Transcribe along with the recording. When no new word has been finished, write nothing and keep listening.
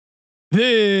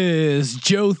This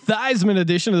Joe Theismann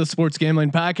edition of the Sports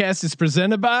Gambling Podcast is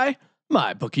presented by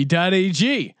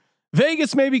MyBookie.ag.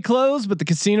 Vegas may be closed, but the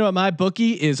casino at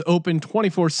MyBookie is open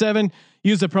 24/7.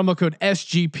 Use the promo code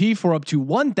SGP for up to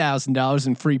 $1,000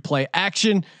 in free play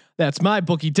action. That's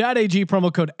MyBookie.ag,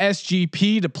 promo code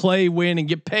SGP to play, win, and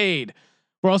get paid.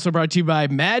 We're also brought to you by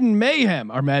Madden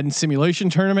Mayhem, our Madden simulation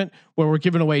tournament, where we're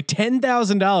giving away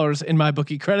 $10,000 in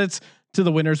MyBookie credits to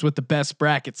the winners with the best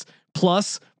brackets,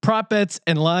 plus prop bets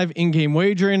and live in-game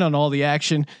wagering on all the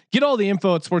action. Get all the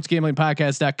info at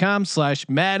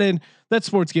sportsgamblingpodcast.com/Madden. That's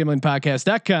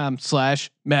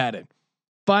sportsgamblingpodcast.com/Madden.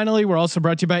 Finally, we're also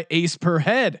brought to you by Ace Per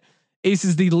Head. Ace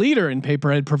is the leader in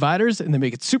pay-per-head providers, and they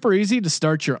make it super easy to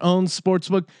start your own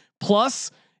sportsbook. Plus,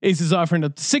 Ace is offering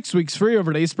up to 6 weeks free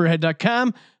over at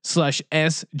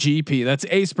aceperhead.com/SGP. That's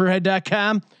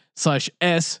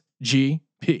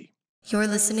aceperhead.com/SGP. You're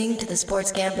listening to the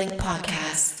Sports Gambling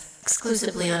Podcast,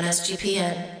 exclusively on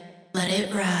SGPN. Let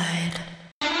it ride.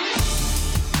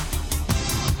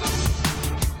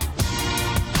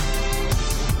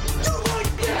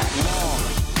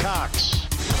 Cox.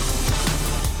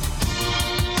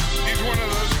 He's one of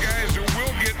those guys who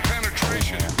will get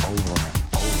penetration. Over.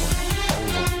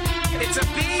 It's a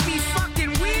baby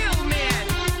fucking wheel, man.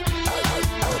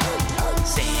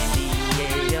 San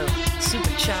Diego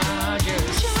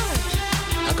Superchargers.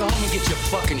 Now go home and get your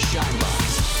fucking shine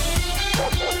box.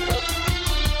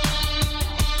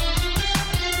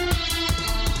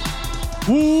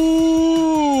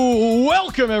 Ooh,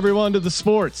 welcome everyone to the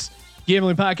Sports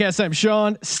Gambling Podcast. I'm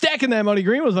Sean, stacking that money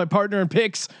green with my partner in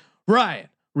picks, Ryan.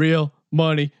 Real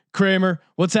money Kramer.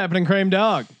 What's happening, Kramer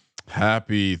dog?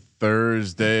 Happy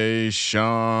Thursday,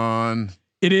 Sean.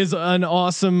 It is an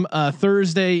awesome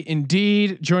Thursday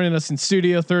indeed. Joining us in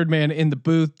studio, third man in the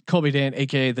booth, Colby Dan,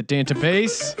 aka the Danta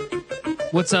Base.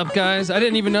 What's up, guys? I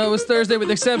didn't even know it was Thursday, with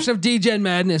the exception of DGen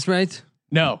Madness, right?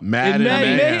 No, Madden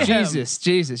Mayhem. Jesus.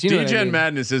 You know DGen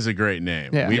Madness is a great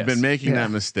name. Yeah. We've been making that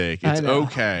mistake. It's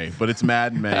okay, but it's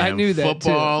Madden Mayhem. I knew that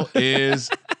Football is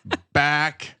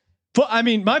back. I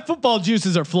mean, my football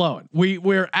juices are flowing.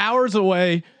 We're hours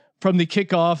away from the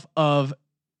kickoff of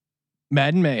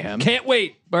Madden Mayhem. Can't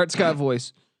wait. Bart Scott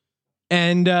voice.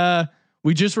 And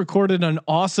we just recorded an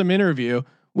awesome interview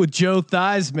with Joe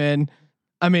Theismann.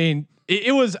 I mean,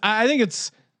 it was, I think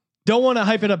it's, don't want to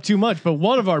hype it up too much, but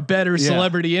one of our better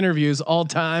celebrity interviews all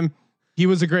time. He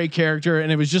was a great character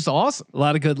and it was just awesome. A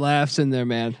lot of good laughs in there,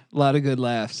 man. A lot of good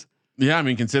laughs. Yeah, I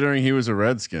mean, considering he was a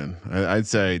Redskin, I'd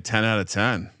say 10 out of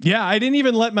 10. Yeah, I didn't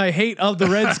even let my hate of the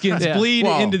Redskins bleed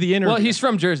into the interview. Well, he's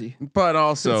from Jersey, but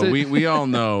also we all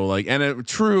know, like, and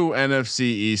true NFC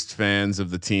East fans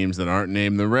of the teams that aren't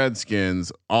named the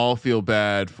Redskins all feel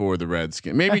bad for the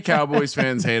Redskins. Maybe Cowboys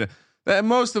fans hate it.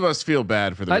 Most of us feel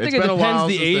bad for them. I think it depends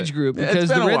the age group, because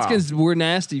the Redskins were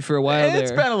nasty for a while. It's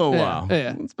been a little while.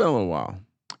 Yeah. It's been a little while.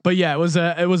 But yeah, it was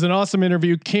an awesome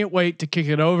interview. Can't wait to kick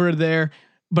it over there.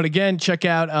 But again, check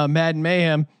out Madden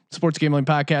Mayhem,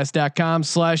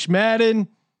 sportsgamblingpodcast.com/Madden.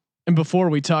 And before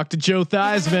we talk to Joe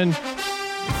Theismann,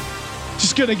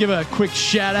 just going to give a quick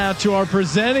shout out to our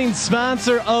presenting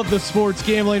sponsor of the Sports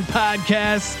Gambling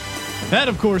Podcast. That,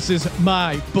 of course, is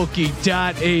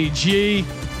MyBookie.ag.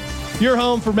 Your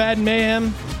home for Madden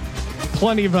Mayhem.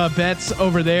 Plenty of bets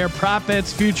over there. Prop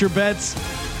bets, future bets,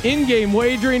 in-game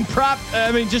wagering,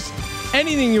 just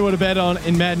anything you want to bet on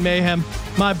in Madden Mayhem.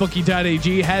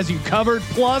 MyBookie.ag has you covered.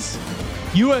 Plus,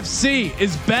 UFC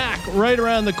is back right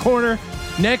around the corner.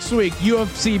 Next week,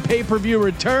 UFC pay-per-view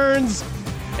returns.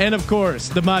 And of course,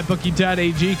 the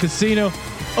MyBookie.ag casino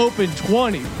open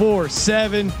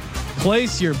 24/7.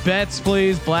 Place your bets,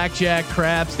 please. Blackjack,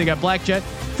 craps. They got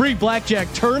free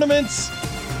blackjack tournaments.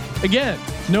 Again,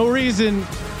 no reason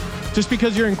just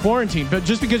because you're in quarantine, but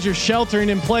just because you're sheltering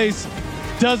in place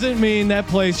doesn't mean that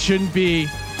place shouldn't be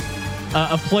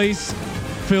a place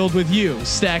filled with you,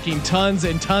 stacking tons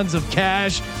and tons of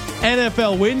cash.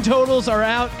 NFL win totals are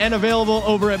out and available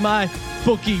over at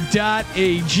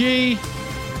MyBookie.ag.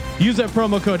 Use that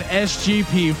promo code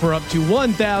SGP for up to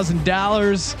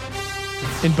 $1,000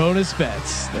 in bonus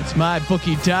bets. That's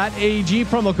MyBookie.ag,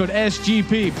 promo code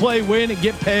SGP. Play, win, and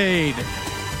get paid.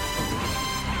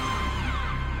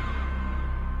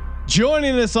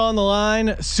 Joining us on the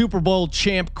line, Super Bowl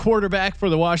champ quarterback for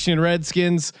the Washington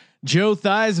Redskins, Joe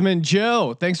Theismann.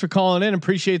 Joe, thanks for calling in.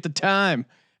 Appreciate the time.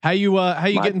 How you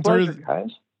getting pleasure, through?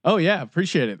 Guys. Oh yeah,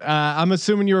 appreciate it. I'm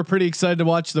assuming you were pretty excited to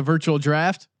watch the virtual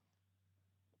draft.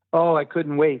 Oh, I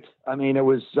couldn't wait. I mean, it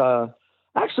was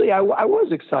actually I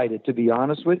was excited, to be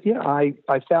honest with you. I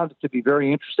found it to be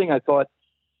very interesting. I thought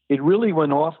it really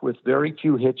went off with very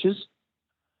few hitches,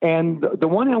 and the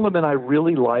one element I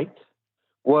really liked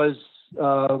was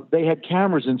they had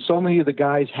cameras in so many of the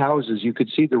guys' houses. You could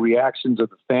see the reactions of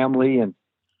the family, and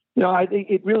I think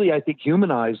it really,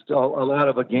 humanized a lot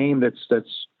of a game that's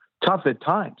tough at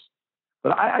times.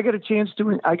 But I got a chance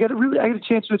to.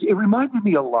 It reminded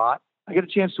me a lot. I got a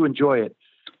chance to enjoy it,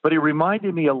 but it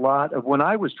reminded me a lot of when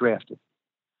I was drafted,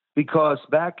 because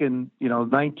back in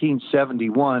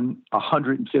 1971,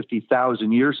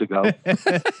 150,000 years ago,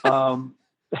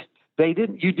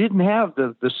 you didn't have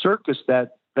the circus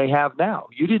that they have now.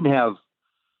 You didn't have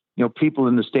people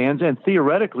in the stands, and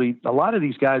theoretically, a lot of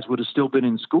these guys would have still been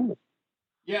in school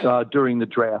during the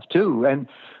draft too. And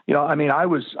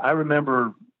I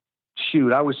remember.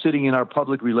 I was sitting in our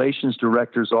public relations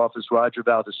director's office, Roger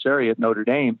Baldessari at Notre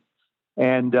Dame,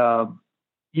 and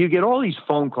you get all these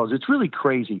phone calls. It's really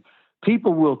crazy.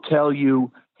 People will tell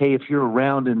you, hey, if you're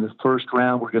around in the first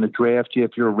round, we're going to draft you.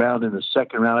 If you're around in the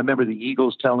second round, I remember the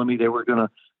Eagles telling me they were going to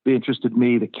be interested in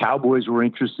me. The Cowboys were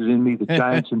interested in me, the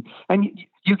Giants, and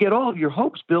you get all of your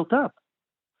hopes built up.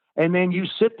 And then you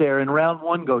sit there and round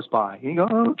one goes by. And you go,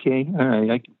 oh, okay, all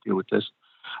right, I can deal with this.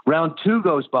 Round two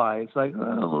goes by. It's like,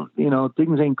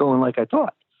 things ain't going like I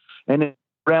thought. And then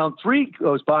round three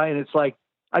goes by, and it's like,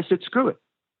 I said, screw it.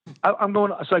 I'm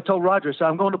going. So I told Roger,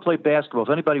 I'm going to play basketball. If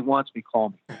anybody wants me, call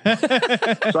me.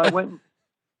 So I went,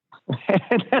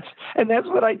 and that's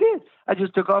what I did. I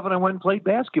just took off and I went and played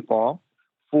basketball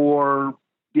for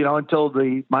until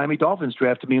the Miami Dolphins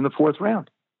drafted me in the fourth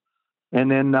round. And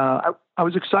then I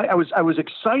was excited. I was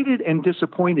excited and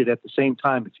disappointed at the same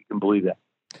time, if you can believe that.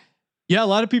 Yeah, a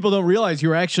lot of people don't realize you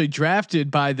were actually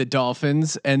drafted by the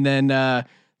Dolphins, and then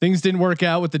things didn't work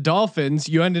out with the Dolphins.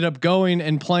 You ended up going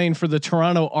and playing for the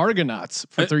Toronto Argonauts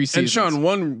for 3 seasons. And Sean,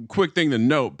 one quick thing to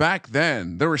note: back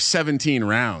then there were 17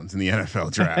 rounds in the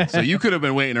NFL draft, so you could have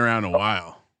been waiting around a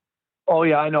while. Oh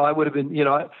yeah, I know. I would have been.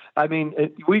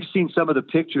 We've seen some of the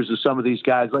pictures of some of these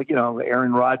guys, like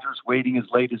Aaron Rodgers waiting as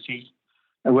late as he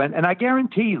went, and I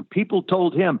guarantee you, people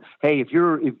told him, "Hey, if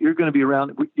you're going to be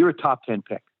around, you're a top 10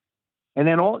 pick." And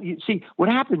then what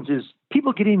happens is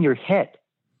people get in your head,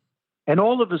 and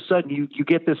all of a sudden you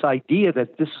get this idea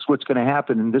that this is what's going to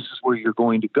happen and this is where you're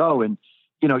going to go. And,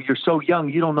 you're so young,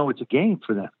 you don't know it's a game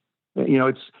for them.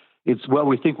 It's, well,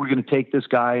 we think we're going to take this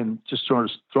guy and just sort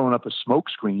of throwing up a smoke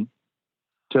screen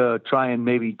to try and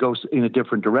maybe go in a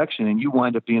different direction. And you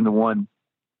wind up being the one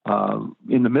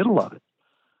in the middle of it.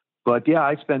 But yeah,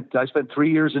 I spent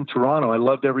 3 years in Toronto. I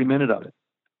loved every minute of it.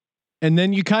 And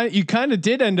then you kind of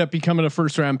did end up becoming a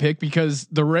first round pick because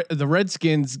the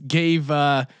Redskins gave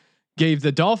the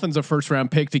Dolphins a first round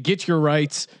pick to get your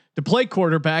rights to play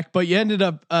quarterback, but you ended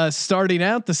up starting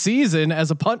out the season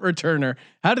as a punt returner.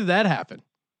 How did that happen?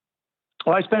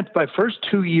 Well, I spent my first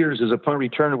 2 years as a punt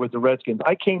returner with the Redskins.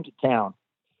 I came to town.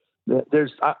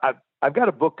 I've got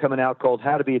a book coming out called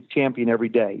How to Be a Champion Every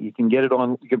Day. You can get it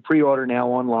you can pre-order now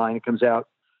online. It comes out.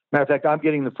 Matter of fact, I'm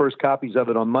getting the first copies of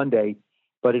it on Monday,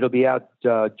 but it'll be out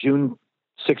June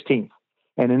 16th.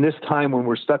 And in this time when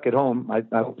we're stuck at home, I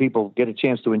hope people get a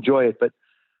chance to enjoy it. But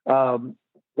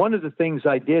one of the things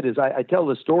I did is I tell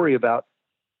the story about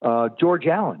George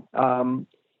Allen.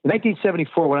 In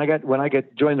 1974, when I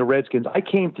got joined the Redskins, I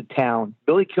came to town.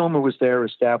 Billy Kilmer was there,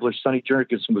 established. Sonny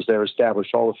Jurgensen was there,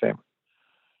 established, Hall of Famer.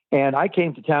 And I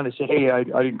came to town and said, "Hey, I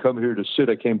didn't come here to sit.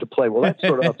 I came to play." Well, that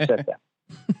sort of upset them.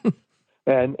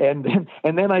 And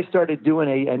then I started doing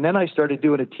a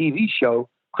TV show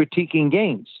critiquing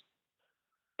games.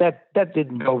 That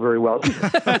didn't go very well.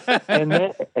 and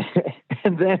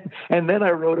then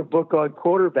I wrote a book on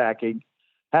quarterbacking,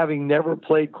 having never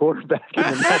played quarterback in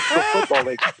the National Football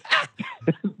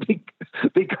League,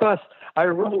 because I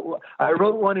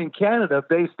wrote one in Canada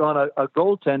based on a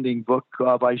goaltending book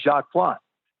by Jacques Plante.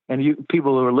 And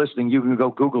people who are listening, you can go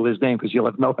Google his name because you'll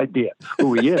have no idea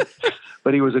who he is.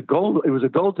 But he was a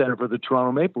goaltender for the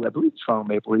Toronto Maple Leafs. I believe it's Toronto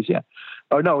Maple Leafs, yeah.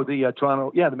 Or no,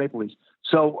 the Maple Leafs.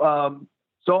 So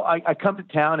I come to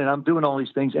town and I'm doing all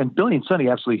these things, and Billy and Sonny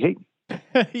absolutely hate me.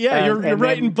 Yeah, you're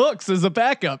writing books as a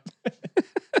backup.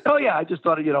 Oh yeah, I just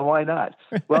thought, why not?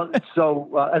 Well,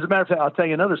 so as a matter of fact, I'll tell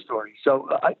you another story. So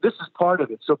this is part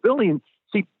of it. So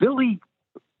Billy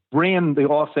ran the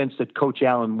offense that Coach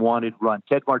Allen wanted run.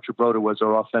 Ted Marchibroda was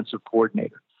our offensive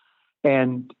coordinator.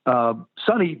 And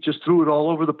Sonny just threw it all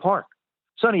over the park.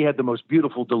 Sonny had the most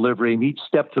beautiful delivery, and he'd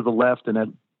step to the left, and that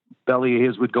belly of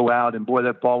his would go out, and boy,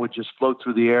 that ball would just float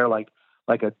through the air like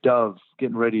a dove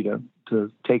getting ready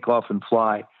to take off and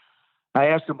fly. I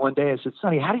asked him one day, I said,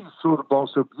 "Sonny, how do you throw the ball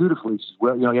so beautifully?" He says,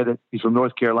 "Well, he's from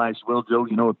North Carolina." He said, "Well, Joe,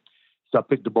 so I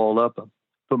picked the ball up, I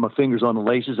put my fingers on the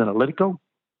laces, and I let it go."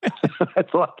 I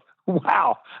thought,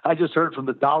 wow, I just heard from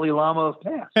the Dalai Lama of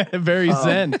pass. Very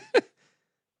zen.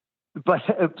 but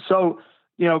so,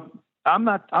 I'm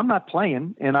not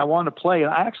playing, and I want to play.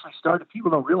 And I actually started. People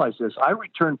don't realize this. I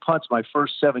returned punts my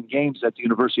first 7 games at the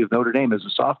University of Notre Dame as a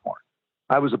sophomore.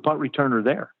 I was a punt returner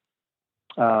there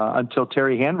until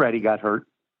Terry Hanratty got hurt,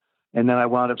 and then I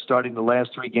wound up starting the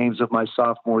last 3 games of my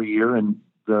sophomore year and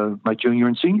my junior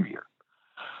and senior year.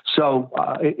 So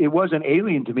it wasn't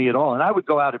alien to me at all. And I would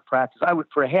go out at practice. I would,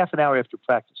 for a half an hour after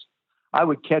practice, I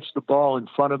would catch the ball in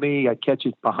front of me. I'd catch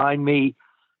it behind me,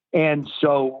 and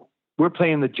so we're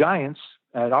playing the Giants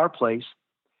at our place,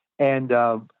 and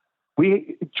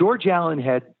George Allen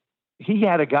had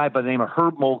a guy by the name of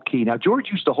Herb Mulkey. Now George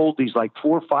used to hold these like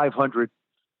 400 or 500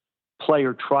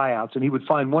 player tryouts, and he would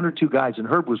find 1 or 2 guys, and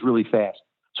Herb was really fast,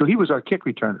 so he was our kick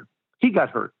returner. He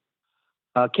got hurt.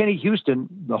 Kenny Houston,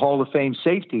 the Hall of Fame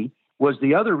safety, was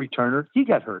the other returner. He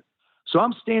got hurt. So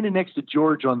I'm standing next to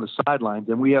George on the sidelines,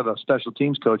 and we have a special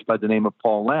teams coach by the name of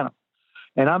Paul Lanham,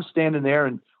 and I'm standing there,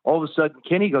 and all of a sudden,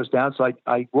 Kenny goes down. So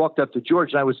I walked up to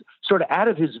George, and I was sort of out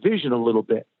of his vision a little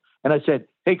bit. And I said,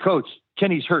 "Hey, Coach,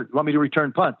 Kenny's hurt. You want me to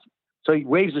return punts?" So he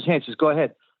waves his hand, says, "Go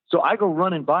ahead." So I go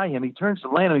running by him. He turns to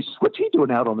Lando. He says, "What's he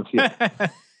doing out on the field?"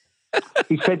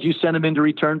 He said, "You sent him in to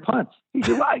return punts." He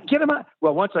said, "Well, get him out."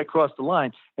 Well, once I crossed the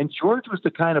line, and George was the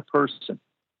kind of person,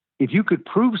 if you could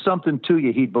prove something to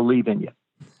you, he'd believe in you.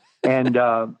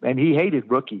 And he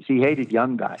hated rookies. He hated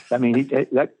young guys. I mean,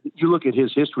 you look at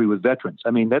his history with veterans.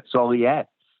 I mean, that's all he had,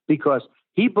 because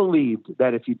he believed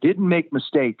that if you didn't make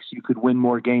mistakes, you could win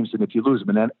more games than if you lose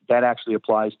them. And that actually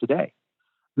applies today.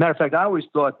 Matter of fact, I always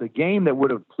thought the game that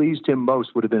would have pleased him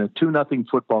most would have been a 2-0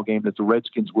 football game that the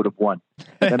Redskins would have won.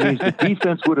 That means the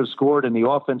defense would have scored and the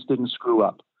offense didn't screw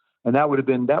up. And that would have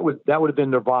been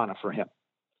nirvana for him.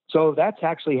 So that's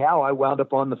actually how I wound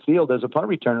up on the field as a punt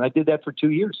returner. I did that for 2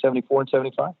 years, 74 and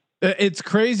 75. It's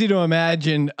crazy to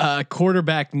imagine a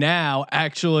quarterback now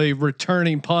actually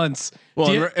returning punts.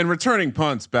 Well, and returning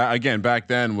punts back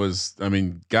then was, I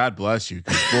mean, God bless you.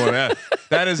 Boy,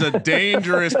 that is a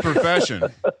dangerous profession.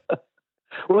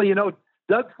 Well,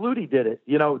 Doug Flutie did it.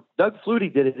 Doug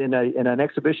Flutie did it in an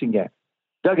exhibition game.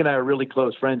 Doug and I are really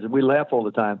close friends, and we laugh all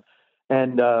the time.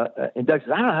 And Doug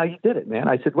says, "I don't know how you did it, man."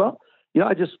 I said, "Well,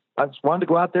 I just wanted to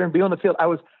go out there and be on the field. I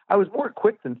was more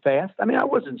quick than fast. I mean, I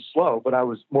wasn't slow, but I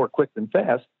was more quick than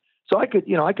fast. So I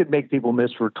could make people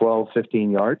miss for 12,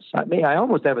 15 yards. I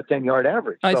almost have a 10-yard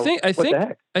average. I think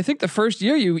the first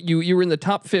year you were in the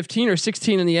top 15 or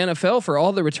 16 in the NFL for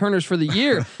all the returners for the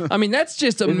year. I mean, that's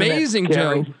just amazing,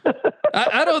 Joe.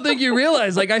 I don't think you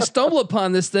realize, like, I stumble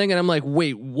upon this thing and I'm like,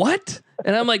 wait, what?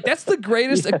 And I'm like, that's the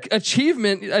greatest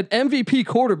achievement, an MVP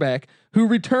quarterback who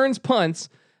returns punts,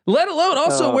 let alone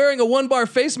also wearing a 1-bar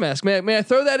face mask. May I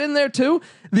throw that in there too?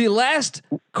 The last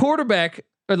quarterback,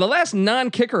 or the last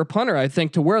non-kicker punter, I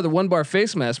think, to wear the 1-bar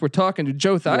face mask. We're talking to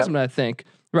Joe Theismann, I think.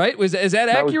 Right? Is that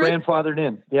accurate? I was grandfathered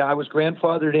in. Yeah, I was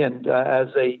grandfathered in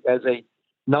as a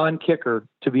non-kicker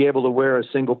to be able to wear a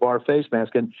single bar face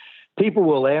mask. And people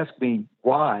will ask me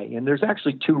why. And there's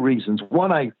actually 2 reasons.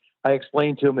 One, I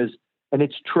explained to them is, and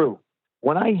it's true,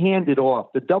 when I handed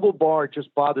off, the double bar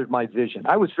just bothered my vision.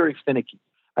 I was very finicky.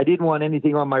 I didn't want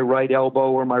anything on my right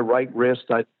elbow or my right wrist.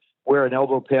 I'd wear an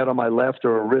elbow pad on my left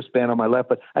or a wristband on my left,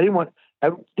 but I didn't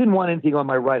want anything on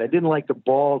my right. I didn't like the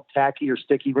ball tacky or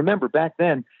sticky. Remember, back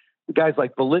then, the guys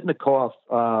like Bolitnikoff,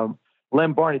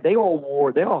 Lem Barney, they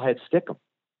all had stickum,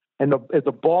 and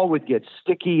the ball would get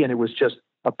sticky, and it was just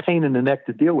a pain in the neck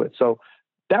to deal with. So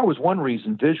that was one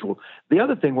reason, visual. The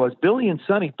other thing was Billy and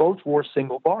Sonny both wore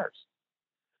single bars.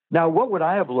 Now, what would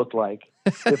I have looked like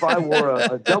if I wore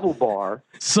a double bar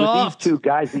Soft. with these 2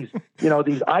 guys,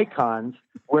 these icons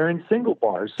wearing single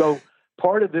bars? So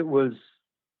part of it was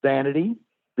vanity.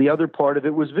 The other part of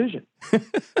it was vision.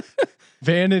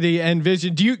 Vanity and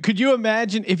vision. Could you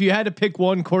imagine if you had to pick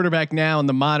one quarterback now in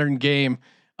the modern game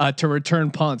to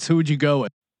return punts? Who would you go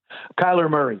with? Kyler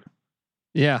Murray.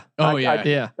 Yeah.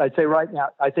 I'd say right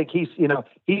now, I think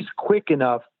he's quick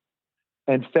enough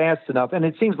and fast enough. And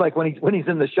it seems like when he's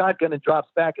in the shotgun and drops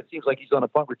back, it seems like he's on a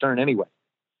punt return anyway.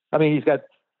 I mean, he's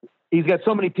got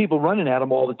so many people running at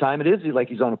him all the time. It is like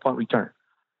he's on a punt return.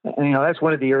 And that's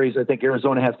one of the areas I think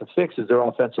Arizona has to fix is their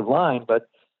offensive line. But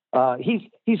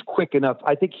he's quick enough.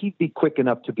 I think he'd be quick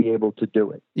enough to be able to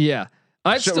do it. Yeah.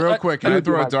 Real quick, can I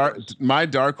throw my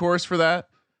dark horse for that?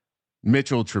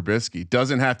 Mitchell Trubisky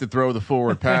doesn't have to throw the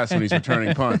forward pass when he's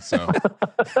returning punts. So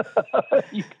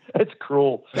it's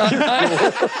cruel.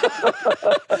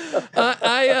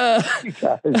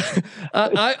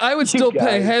 I would still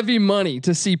pay heavy money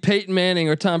to see Peyton Manning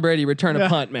or Tom Brady return a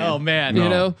punt, man. Oh man, you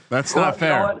know that's not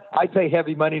fair. You know what? I pay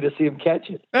heavy money to see him catch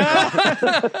it.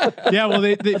 Yeah, well,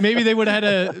 maybe they would have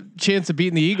had a chance of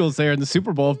beating the Eagles there in the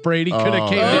Super Bowl if Brady could have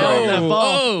came in on that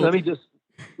ball.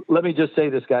 Let me just say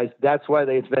this, guys. That's why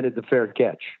they invented the fair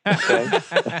catch, okay?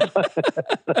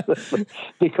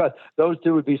 Because those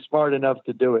two would be smart enough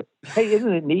to do it. Hey,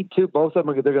 isn't it neat too? Both of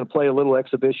them they're going to play a little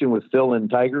exhibition with Phil and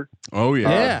Tiger. Oh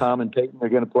yeah, Tom and Peyton are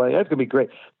going to play. That's going to be great.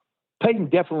 Peyton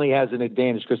definitely has an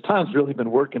advantage because Tom's really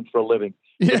been working for a living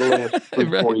for the last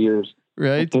 3-4 years,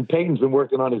 right? And Peyton's been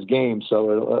working on his game,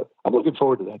 so I'm looking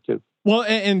forward to that too. Well,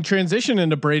 and transition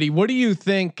into Brady. What do you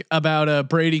think about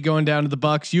Brady going down to the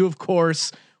Bucs? You, of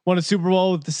course, won a Super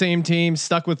Bowl with the same team,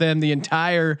 stuck with them the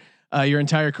entire your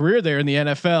entire career there in the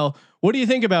NFL. What do you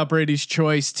think about Brady's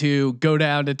choice to go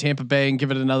down to Tampa Bay and give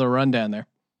it another run down there?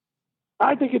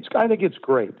 I think it's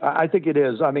great. I think it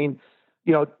is. I mean,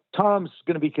 you know, Tom's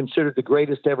going to be considered the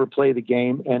greatest to ever play the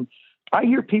game, and I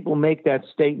hear people make that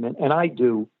statement, and I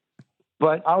do,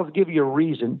 but I'll give you a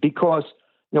reason because.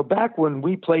 You know, back when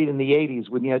we played in the 80s,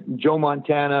 when you had Joe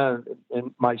Montana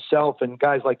and myself and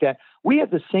guys like that, we had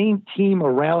the same team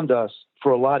around us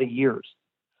for a lot of years.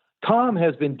 Tom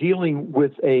has been dealing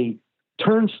with a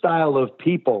turnstile of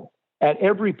people at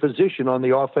every position on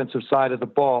the offensive side of the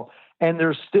ball, and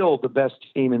they're still the best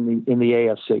team in the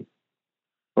AFC,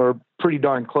 or pretty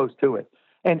darn close to it.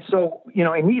 And so, you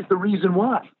know, and he's the reason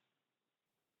why.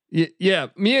 Yeah.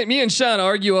 Me and Sean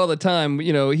argue all the time.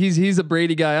 You know, he's a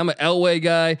Brady guy. I'm an Elway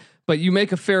guy, but you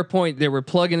make a fair point. They were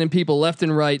plugging in people left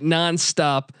and right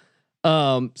nonstop.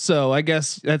 So I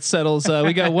guess that settles.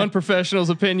 We got one professional's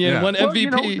opinion, one MVP.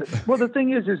 You know, well, the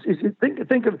thing is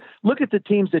look at the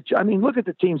teams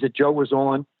that Joe was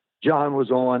on, John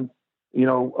was on, you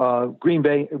know, Green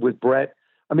Bay with Brett.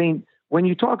 I mean, when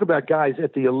you talk about guys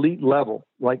at the elite level,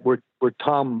 like where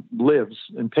Tom lives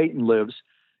and Peyton lives,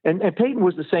 and Peyton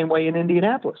was the same way in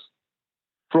Indianapolis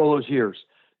for all those years.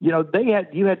 You know,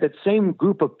 you had that same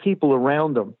group of people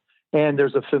around them, and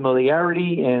there's a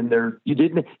familiarity, and you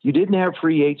didn't have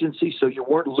free agency, so you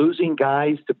weren't losing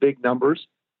guys to big numbers,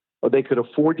 or they could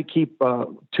afford to keep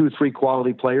 2-3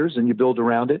 quality players, and you build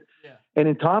around it. Yeah. And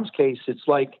in Tom's case, it's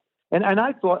like, and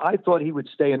I thought he would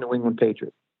stay a New England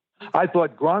Patriot. I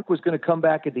thought Gronk was going to come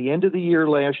back at the end of the year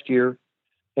last year,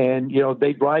 and you know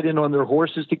they'd ride in on their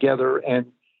horses together and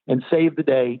save the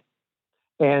day.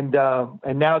 And now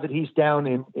that he's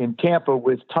down in Tampa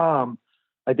with Tom,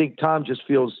 I think Tom just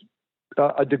feels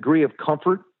a degree of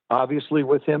comfort, obviously,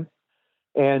 with him,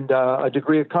 and a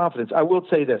degree of confidence. I will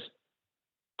say this: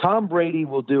 Tom Brady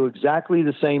will do exactly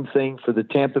the same thing for the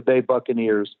Tampa Bay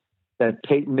Buccaneers that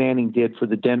Peyton Manning did for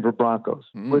the Denver Broncos,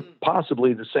 with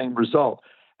possibly the same result.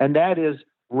 And that is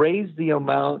raise the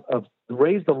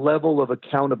level of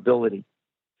accountability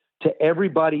to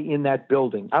everybody in that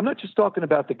building. I'm not just talking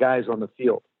about the guys on the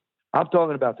field. I'm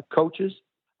talking about the coaches.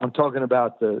 I'm talking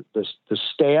about the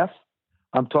staff.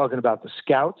 I'm talking about the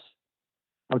scouts.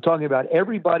 I'm talking about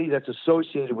everybody that's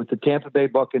associated with the Tampa Bay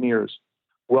Buccaneers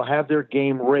will have their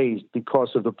game raised because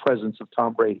of the presence of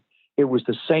Tom Brady. It was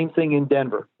the same thing in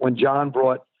Denver when John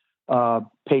brought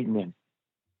Peyton in.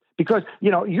 Because,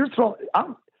 you know,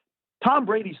 Tom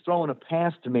Brady's throwing a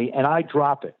pass to me and I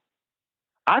drop it.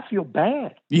 I feel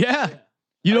bad. Yeah.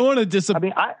 You don't want to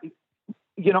disappoint. I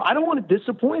don't want to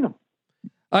disappoint him.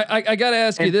 I got to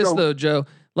ask you this though, Joe.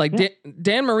 Like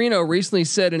Dan Marino recently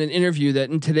said in an interview that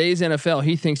in today's NFL,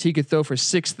 he thinks he could throw for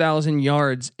 6,000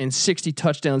 yards and 60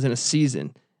 touchdowns in a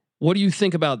season. What do you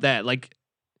think about that? Like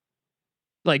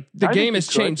the game has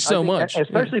changed so much,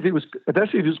 especially if he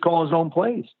was calling his own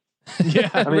plays. Yeah,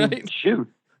 I mean, right? Shoot,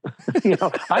 you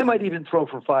know, I might even throw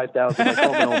for 5,000. I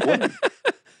call my own plays.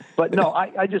 But no,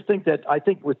 I just think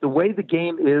with the way the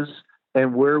game is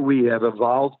and where we have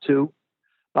evolved to,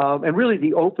 and really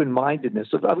the open-mindedness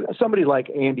of somebody like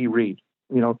Andy Reid,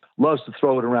 you know, loves to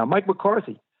throw it around. Mike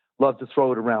McCarthy loved to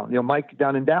throw it around. You know, Mike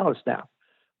down in Dallas now,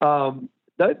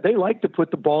 they like to put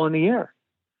the ball in the air.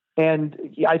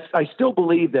 And I still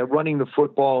believe that running the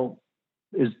football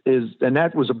is, and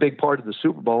that was a big part of the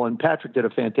Super Bowl. And Patrick did a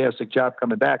fantastic job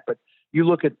coming back. But you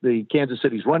look at the Kansas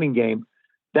City's running game,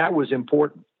 that was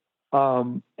important.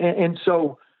 And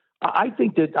so I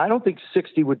don't think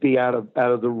 60 would be out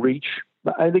of the reach.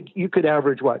 I think you could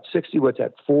average 60. What's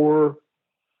that? 4?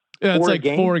 Yeah, it's like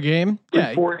 4 a game.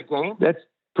 Yeah, 4 a game. That's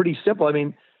pretty simple. I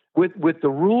mean, with the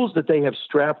rules that they have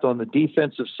strapped on the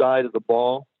defensive side of the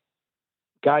ball,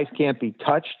 guys can't be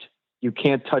touched. You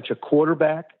can't touch a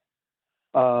quarterback.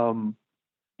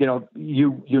 You know,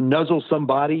 you nuzzle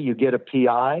somebody, you get a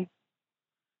PI.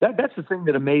 That's the thing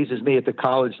that amazes me at the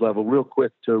college level. Real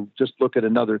quick, to just look at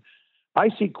another. I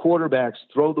see quarterbacks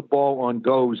throw the ball on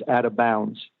goes out of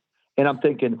bounds, and I'm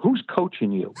thinking, who's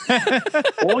coaching you?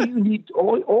 all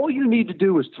you need to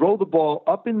do is throw the ball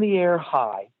up in the air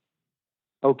high.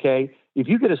 Okay, if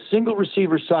you get a single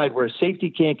receiver side where a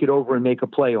safety can't get over and make a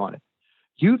play on it,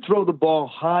 you throw the ball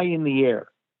high in the air.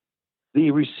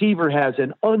 The receiver has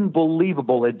an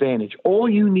unbelievable advantage. All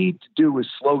you need to do is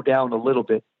slow down a little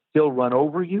bit. He'll run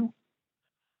over you,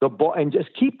 the ball, and just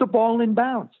keep the ball in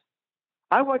bounds.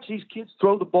 I watch these kids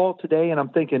throw the ball today, and I'm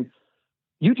thinking,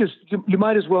 you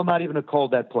might as well not even have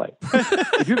called that play.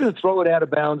 If you're going to throw it out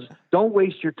of bounds, don't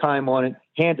waste your time on it.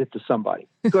 Hand it to somebody,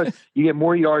 because you get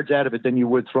more yards out of it than you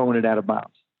would throwing it out of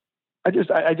bounds.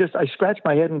 I scratch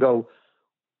my head and go,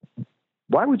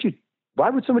 why would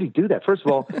somebody do that? First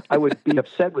of all, I would be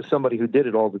upset with somebody who did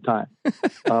it all the time.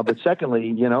 But secondly,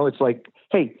 you know, it's like,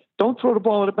 hey, don't throw the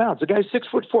ball out of bounds. The guy's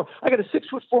 6'4". I got a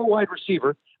 6'4" wide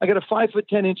receiver. I got a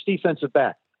 5'10" defensive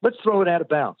back. Let's throw it out of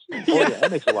bounds. Oh yeah,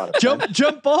 that makes a lot of sense.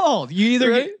 Jump ball. You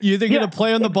either get a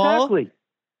play on the ball.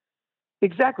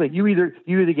 Exactly. You either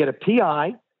get a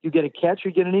PI, you get a catch, or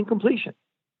you get an incompletion.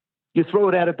 You throw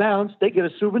it out of bounds, they get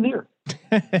a souvenir.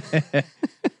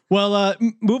 Well,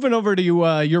 moving over to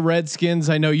your Redskins,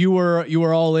 I know you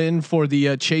were all in for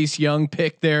the Chase Young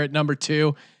pick there at number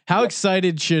 2. How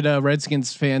excited should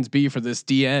Redskins fans be for this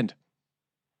D end?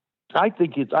 I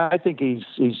think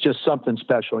he's just something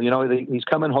special. You know, he's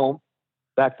coming home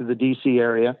back to the DC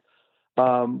area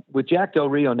with Jack Del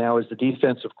Rio now as the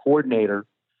defensive coordinator.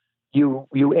 You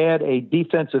add a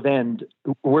defensive end,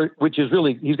 which is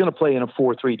really, he's going to play in a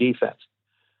 4-3 defense.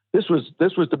 This was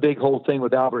the big whole thing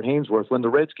with Albert Haynesworth when the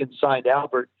Redskins signed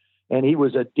Albert, and he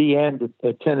was a D end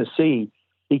at Tennessee.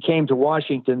 He came to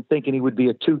Washington thinking he would be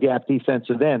a 2-gap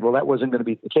defensive end. Well, that wasn't going to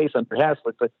be the case under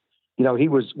Haslett, but you know, he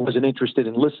wasn't interested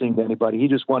in listening to anybody. He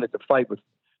just wanted to fight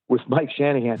with Mike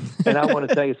Shanahan. And I want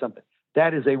to tell you something.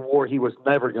 That is a war he was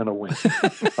never going to win.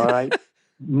 All right?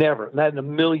 Never. Not in a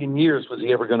million years was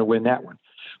he ever going to win that one.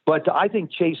 But I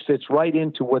think Chase fits right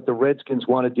into what the Redskins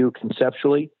want to do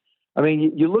conceptually. I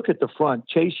mean, you look at the front,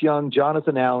 Chase Young,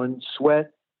 Jonathan Allen,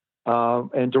 Sweat,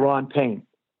 and Daron Payne.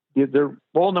 They're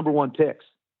all number 1 picks.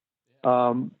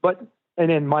 And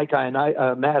then Matt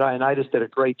Ioannidis did a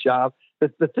great job.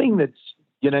 The thing that's,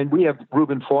 you know, we have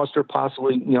Reuben Foster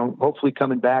possibly, you know, hopefully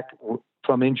coming back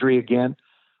from injury again,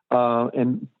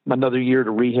 and another year to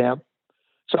rehab.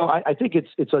 So I think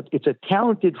it's a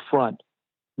talented front.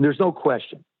 There's no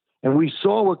question. And we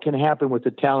saw what can happen with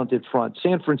the talented front.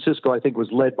 San Francisco, I think, was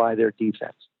led by their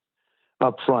defense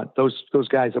up front. Those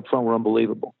guys up front were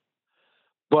unbelievable.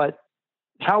 But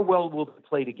how well will they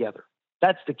play together?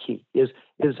 That's the key. Is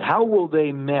how will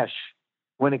they mesh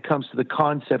when it comes to the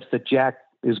concepts that Jack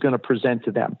is going to present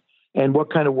to them, and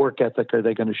what kind of work ethic are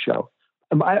they going to show?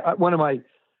 One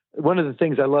of the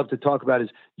things I love to talk about is,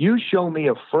 you show me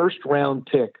a 1st-round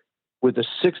pick with a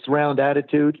 6th-round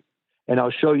attitude, and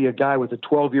I'll show you a guy with a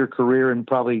 12-year career and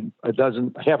probably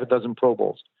half a dozen Pro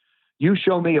Bowls. You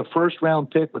show me a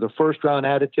 1st-round pick with a 1st-round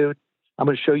attitude, I'm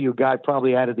going to show you a guy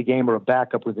probably out of the game or a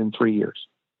backup within 3 years.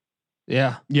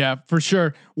 Yeah, for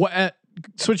sure.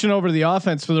 Switching over to the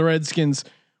offense for the Redskins,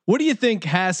 what do you think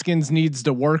Haskins needs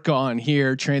to work on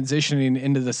here, transitioning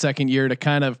into the 2nd year, to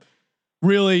kind of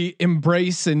really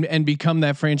embrace and become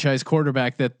that franchise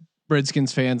quarterback that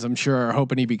Redskins fans, I'm sure, are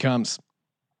hoping he becomes?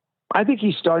 I think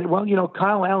he started, well, you know,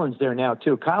 Kyle Allen's there now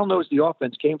too. Kyle knows the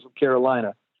offense, came from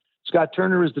Carolina. Scott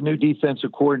Turner is the new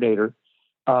defensive coordinator.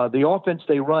 The offense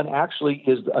they run actually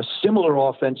is a similar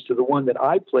offense to the one that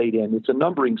I played in. It's a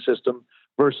numbering system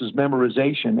versus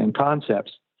memorization and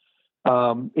concepts.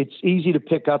 It's easy to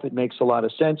pick up. It makes a lot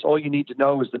of sense. All you need to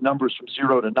know is the numbers from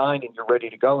 0 to 9, and you're ready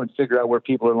to go and figure out where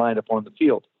people are lined up on the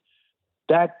field.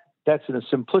 That's in a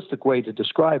simplistic way to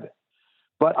describe it.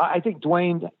 But I think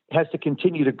Dwayne has to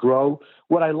continue to grow.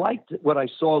 What I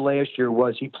saw last year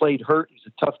was he played hurt. He's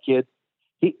a tough kid.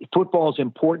 Football is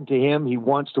important to him. He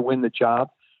wants to win the job.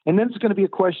 And then it's going to be a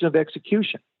question of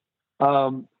execution.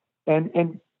 And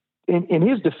in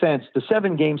his defense, the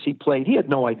 7 games he played, he had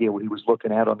no idea what he was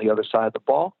looking at on the other side of the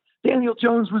ball. Daniel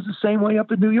Jones was the same way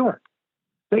up in New York.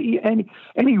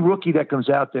 Any rookie that comes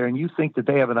out there and you think that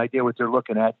they have an idea what they're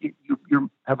looking at,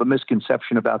 you have a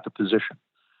misconception about the position.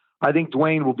 I think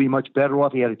Dwayne will be much better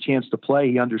off. He had a chance to play.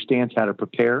 He understands how to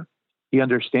prepare. He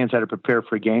understands how to prepare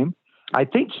for a game. I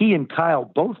think he and Kyle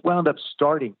both wound up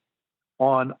starting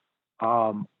on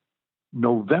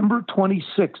November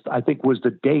 26th, I think was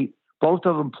the date. Both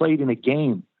of them played in a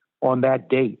game on that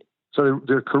date. So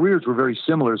their careers were very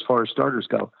similar as far as starters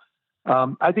go.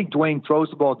 I think Dwayne throws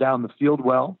the ball down the field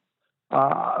well.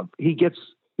 He gets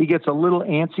a little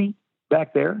antsy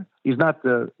back there. He's not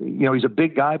he's a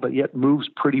big guy, but yet moves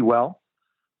pretty well.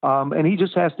 And he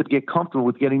just has to get comfortable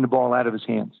with getting the ball out of his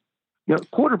hands.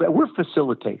 Quarterback, we're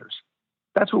facilitators.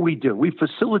 That's what we do. We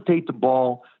facilitate the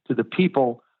ball to the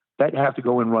people that have to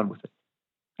go and run with it.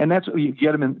 And that's what you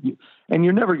get them in. And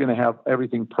you're never going to have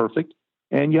everything perfect.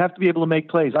 And you have to be able to make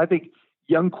plays. I think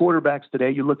young quarterbacks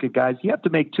today, you look at guys, you have to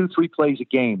make 2-3 plays a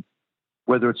game,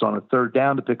 whether it's on a third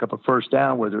down to pick up a first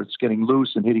down, whether it's getting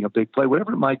loose and hitting a big play,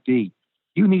 whatever it might be.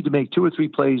 You need to make 2 or 3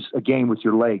 plays a game with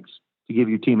your legs to give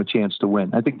your team a chance to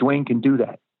win. I think Dwayne can do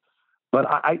that. But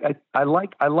I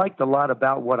liked a lot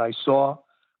about what I saw,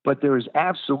 but there is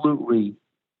absolutely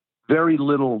very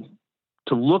little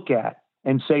to look at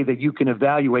and say that you can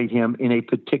evaluate him in a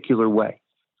particular way.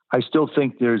 I still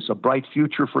think there's a bright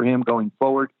future for him going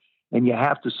forward, and you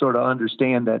have to sort of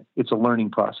understand that it's a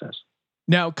learning process.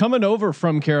 Now, coming over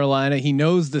from Carolina, he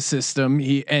knows the system.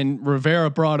 And Rivera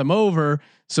brought him over,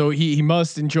 so he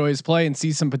must enjoy his play and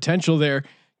see some potential there.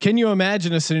 Can you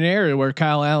imagine a scenario where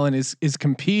Kyle Allen is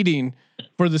competing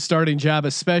for the starting job,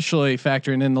 especially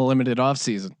factoring in the limited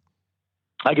offseason?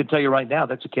 I can tell you right now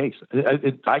that's the case.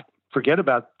 I forget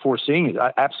about foreseeing it.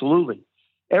 Absolutely.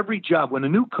 Every job, when a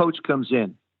new coach comes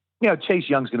in, Chase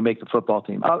Young's going to make the football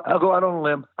team. I'll go out on a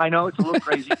limb. I know it's a little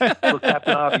crazy. Look,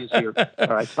 Captain Obvious here. All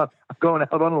right, so I'm going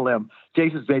out on a limb.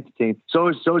 Chase has made the team. So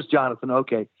is Jonathan.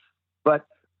 Okay, but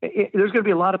there's going to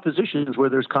be a lot of positions where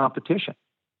there's competition.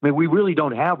 I mean, we really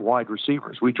don't have wide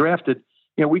receivers. We drafted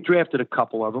a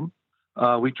couple of them.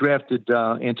 We drafted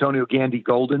Antonio Gandy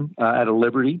Golden out of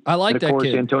Liberty. I like and that of course,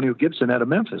 kid. Antonio Gibson out of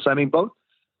Memphis. I mean, both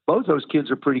those kids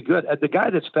are pretty good. The guy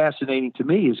that's fascinating to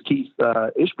me is Keith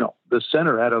Ishmael, the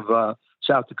center out of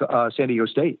San Diego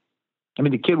State. I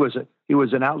mean, the kid was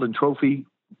an Outland Trophy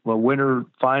winner,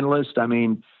 finalist. I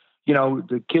mean,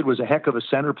 the kid was a heck of a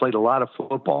center. Played a lot of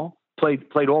football.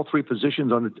 Played all 3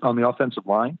 positions on the offensive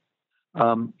line.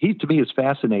 He to me is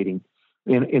fascinating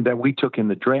in that we took in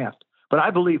the draft. But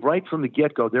I believe right from the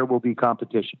get-go there will be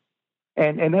competition,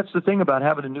 and that's the thing about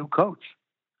having a new coach.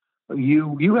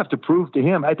 You have to prove to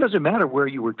him. It doesn't matter where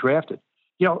you were drafted.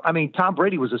 I mean, Tom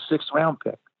Brady was a 6th round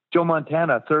pick. Joe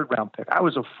Montana, a 3rd round pick. I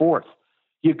was a 4th.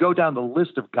 You go down the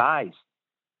list of guys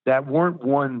that weren't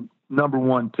number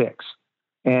 1 picks,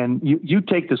 and you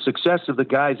take the success of the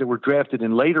guys that were drafted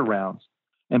in later rounds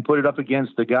and put it up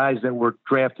against the guys that were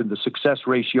drafted, the success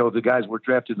ratio of the guys who were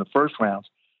drafted in the first rounds.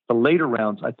 The later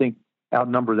rounds, I think,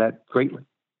 outnumber that greatly.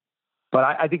 But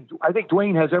I think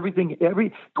Dwayne has everything.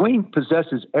 Dwayne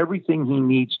possesses everything he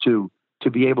needs to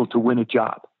be able to win a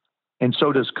job, and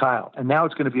so does Kyle. And now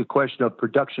it's going to be a question of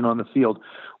production on the field,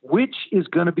 which is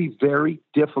going to be very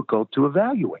difficult to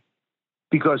evaluate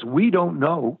because we don't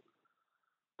know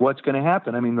what's going to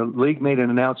happen. I mean, the league made an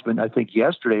announcement, I think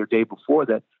yesterday or day before,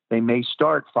 that they may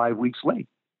start 5 weeks late.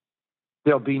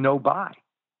 There'll be no bye.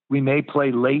 We may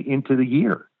play late into the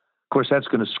year. Of course, that's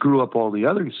going to screw up all the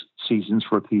other seasons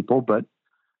for people. But,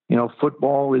 I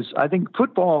think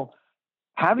football,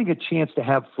 having a chance to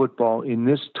have football in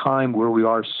this time where we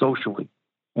are socially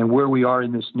and where we are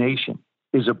in this nation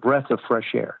is a breath of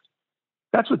fresh air.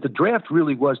 That's what the draft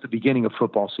really was, the beginning of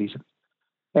football season.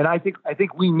 And I think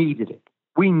we needed it.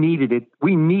 We needed it.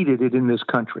 We needed it in this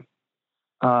country,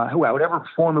 whatever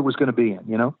form it was going to be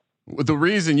in, The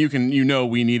reason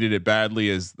we needed it badly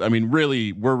is, I mean,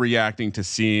 really we're reacting to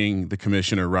seeing the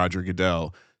commissioner, Roger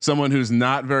Goodell, someone who's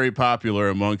not very popular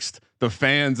amongst the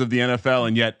fans of the NFL.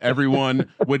 And yet everyone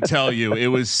would tell you it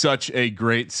was such a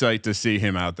great sight to see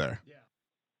him out there.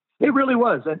 It really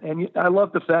was. And I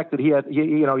love the fact that he had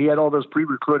all those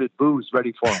pre-recruited boos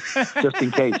ready for him just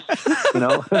in case, It's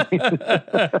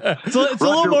a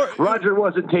little more. Roger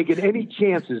wasn't taking any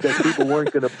chances that people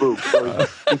weren't going to boo. So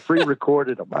he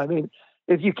pre-recorded them. I mean,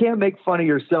 if you can't make fun of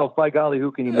yourself, by golly,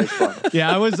 who can you make fun of?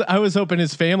 Yeah. I was hoping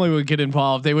his family would get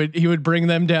involved. He would bring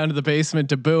them down to the basement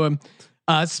to boo him.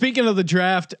 Speaking of the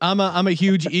draft, I'm a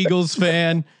huge Eagles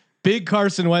fan, big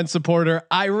Carson Wentz supporter.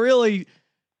 I really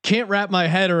can't wrap my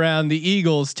head around the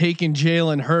Eagles taking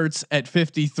Jalen Hurts at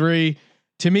 53.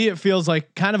 To me, it feels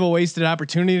like kind of a wasted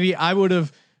opportunity. I would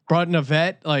have brought in a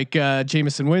vet like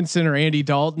Jameson Winston or Andy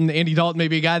Dalton. Andy Dalton may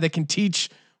be a guy that can teach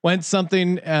Wentz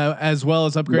something as well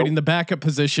as upgrading the backup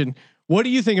position. What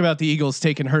do you think about the Eagles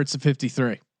taking Hurts at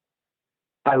 53?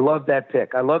 I love that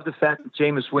pick. I love the fact that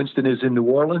Jameis Winston is in New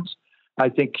Orleans. I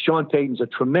think Sean Payton's a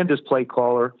tremendous play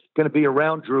caller, going to be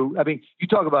around Drew. I mean, you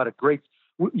talk about a great.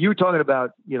 You're talking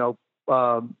about,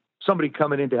 somebody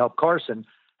coming in to help Carson.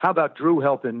 How about Drew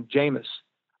helping Jameis?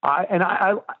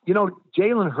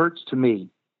 Jalen Hurts to me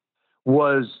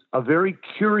was a very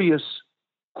curious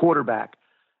quarterback.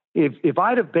 If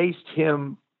I'd have based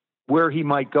him where he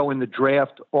might go in the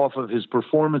draft off of his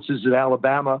performances at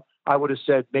Alabama, I would have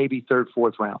said maybe third,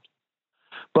 fourth round.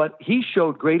 But he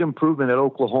showed great improvement at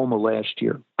Oklahoma last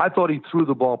year. I thought he threw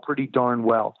the ball pretty darn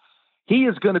well. He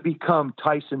is going to become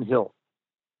Tyson Hill.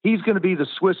 He's going to be the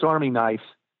Swiss Army knife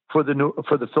for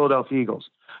the Philadelphia Eagles.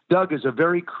 Doug is a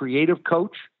very creative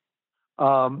coach.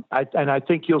 I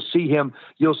think you'll see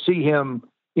him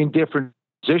in different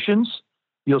positions.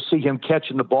 You'll see him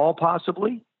catching the ball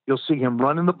possibly. You'll see him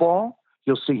running the ball.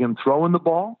 You'll see him throwing the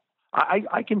ball.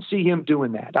 I can see him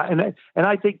doing that. And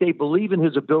I think they believe in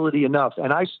his ability enough.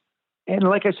 And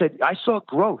like I said, I saw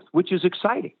growth, which is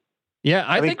exciting. Yeah,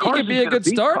 I think he could be a good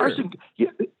starter.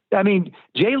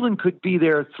 Jalen could be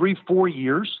there 3-4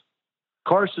 years.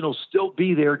 Carson will still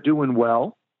be there doing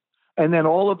well. And then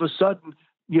all of a sudden,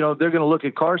 they're going to look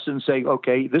at Carson and say,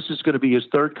 okay, this is going to be his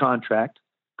third contract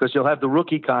because he'll have the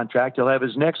rookie contract. He'll have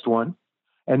his next one.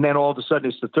 And then all of a sudden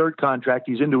it's the third contract.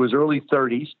 He's into his early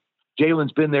 30s.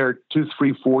 Jalen's been there 2,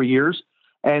 3, 4 years.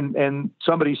 And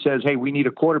somebody says, hey, we need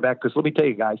a quarterback. Because let me tell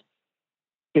you guys,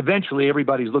 eventually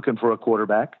everybody's looking for a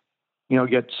quarterback. You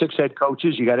get 6 head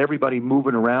coaches. You got everybody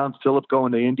moving around. Philip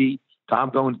going to Indy, Tom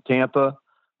going to Tampa.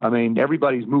 I mean,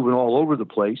 everybody's moving all over the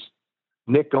place.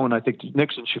 Nick going, I think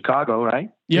Nick's in Chicago, right?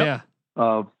 Yeah.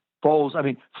 Foles. I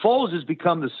mean, Foles has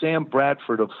become the Sam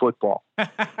Bradford of football.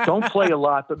 Don't play a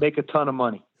lot, but make a ton of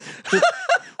money.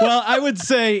 Well, I would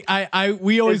say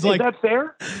we always is that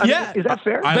fair? Is that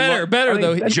fair? Better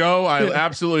though. Joe, I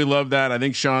absolutely love that. I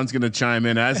think Sean's going to chime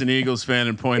in as an Eagles fan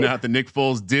and point out that Nick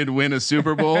Foles did win a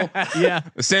Super Bowl. Yeah,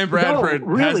 Sam Bradford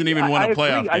hasn't even won a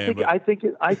playoff game.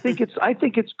 I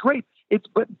think it's great.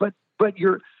 But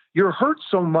you're hurt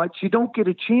so much you don't get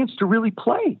a chance to really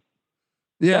play.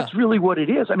 Yeah, that's really what it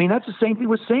is. I mean, that's the same thing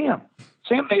with Sam.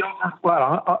 Sam made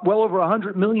well over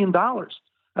 $100 million.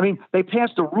 I mean, they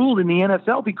passed a rule in the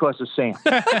NFL because of Sam.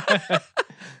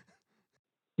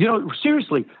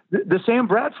 Seriously, the Sam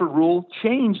Bradford rule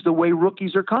changed the way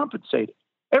rookies are compensated.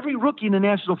 Every rookie in the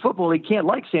National Football League can't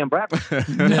like Sam Bradford.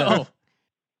 No.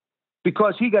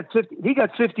 Because he got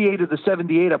 58 of the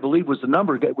 78, I believe was the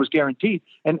number that was guaranteed.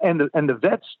 And the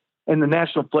vets and the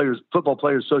National Football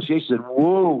Players Association said,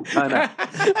 whoa, time out.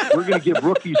 We're going to give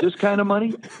rookies this kind of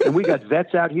money, and we got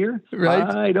vets out here. Right.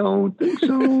 I don't think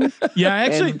so. Yeah,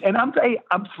 actually, and I'm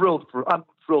thrilled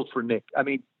for Nick. I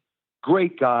mean,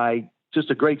 great guy, just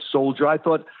a great soldier. I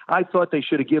thought they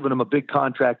should have given him a big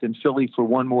contract in Philly for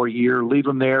one more year, leave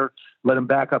him there, let him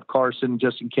back up Carson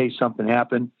just in case something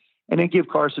happened, and then give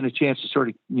Carson a chance to sort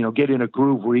of get in a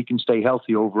groove where he can stay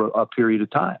healthy over a period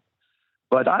of time.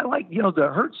 But I like,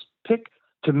 the Hurts pick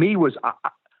to me was,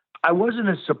 I wasn't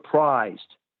as surprised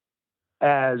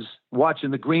as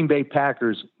watching the Green Bay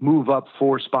Packers move up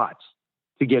 4 spots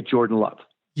to get Jordan Love.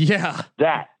 Yeah.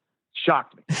 That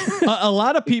shocked me. A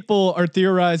lot of people are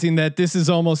theorizing that this is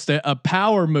almost a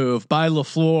power move by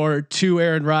LaFleur to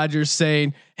Aaron Rodgers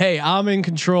saying, hey, I'm in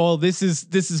control. This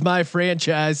is my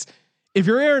franchise. If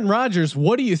you're Aaron Rodgers,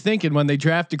 what are you thinking when they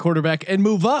draft a quarterback and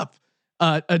move up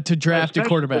to draft a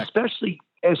quarterback?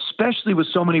 Especially with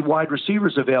so many wide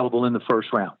receivers available in the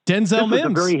first round. Denzel Mims. This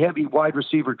was a very heavy wide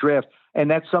receiver draft, and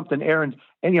that's something Aaron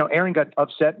got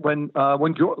upset when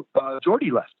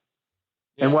Jordy left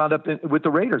and wound up with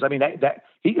the Raiders. I mean, that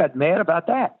he got mad about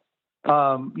that.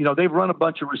 They've run a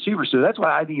bunch of receivers, so that's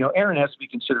why Aaron has to be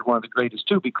considered one of the greatest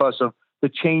too, because of the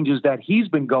changes that he's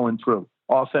been going through: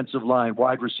 offensive line,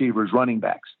 wide receivers, running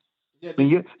backs. I mean,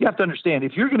 you have to understand,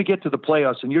 if you're going to get to the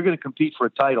playoffs and you're going to compete for a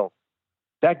title,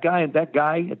 that guy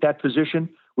at that position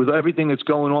with everything that's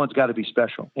going on, it's got to be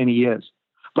special, and he is.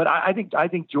 But I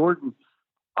think Jordan,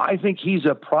 I think he's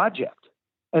a project,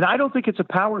 and I don't think it's a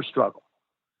power struggle,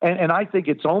 and I think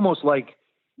it's almost like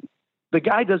the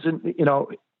guy doesn't,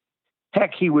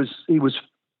 heck, he was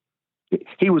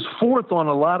 4th on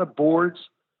a lot of boards,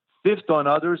 5th on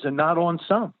others, and not on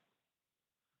some.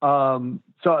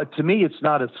 So to me, it's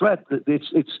not a threat.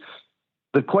 It's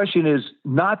the question is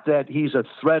not that he's a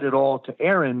threat at all to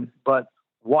Aaron, but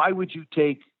why would you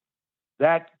take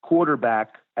that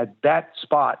quarterback at that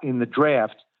spot in the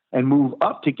draft and move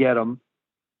up to get him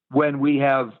when we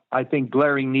have, I think,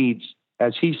 glaring needs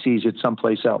as he sees it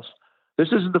someplace else? This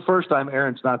isn't the first time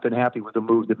Aaron's not been happy with the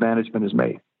move that management has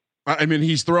made. I mean,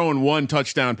 he's thrown 1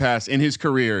 touchdown pass in his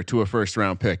career to a first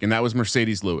round pick, and that was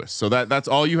Mercedes Lewis. So that's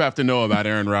all you have to know about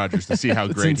Aaron Rodgers to see how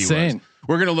great insane. He was.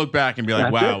 We're going to look back and be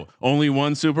like, wow, only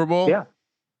 1 Super Bowl. Yeah.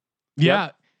 Yeah.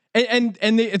 Yep.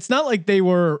 And it's not like they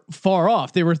were far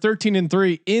off. They were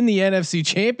 13-3 in the NFC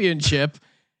Championship.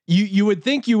 you would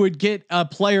think you would get a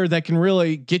player that can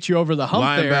really get you over the hump.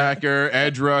 Linebacker,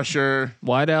 edge rusher,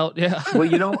 wide out. Yeah.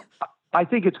 Well, I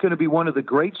think it's going to be one of the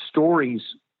great stories,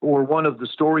 or one of the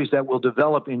stories that will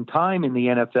develop in time in the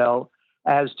NFL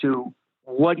as to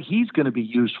what he's going to be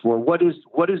used for. What is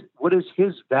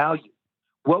his value?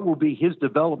 What will be his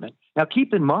development? Now,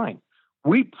 keep in mind,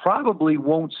 we probably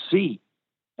won't see,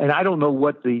 and I don't know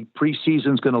what the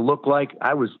preseason is going to look like.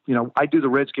 I do the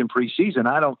Redskin preseason.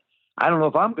 I don't know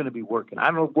if I'm going to be working. I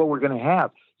don't know what we're going to have.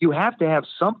 You have to have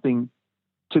something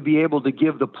to be able to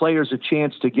give the players a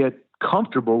chance to get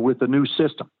comfortable with the new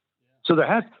system. So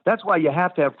that's why you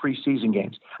have to have preseason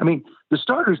games. I mean, the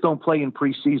starters don't play in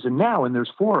preseason now, and there's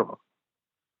 4 of them.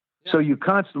 Yeah. So you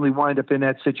constantly wind up in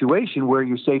that situation where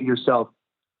you say to yourself,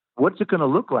 what's it going to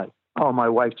look like? Oh, my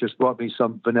wife just brought me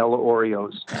some vanilla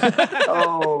Oreos.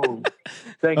 Oh,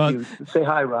 thank you. Say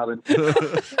hi, Robin.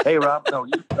 Hey, Rob. No,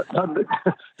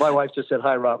 my wife just said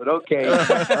hi, Robin. Okay.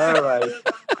 All right.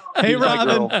 Hey,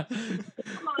 Robin.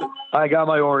 I got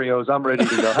my Oreos. I'm ready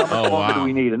to go. How much longer do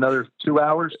we need? Another 2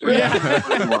 hours?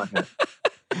 Yeah.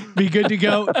 Be good to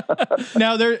go.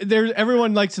 Now there's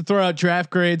everyone likes to throw out draft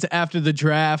grades after the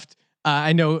draft.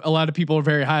 I know a lot of people are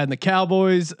very high on the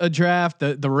Cowboys draft.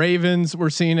 The Ravens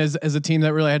were seen as a team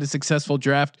that really had a successful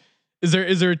draft. Is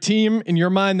there a team in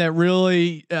your mind that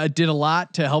really did a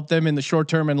lot to help them in the short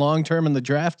term and long term in the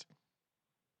draft?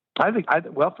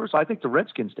 First, I think the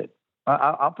Redskins did.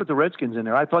 I'll put the Redskins in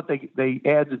there. I thought they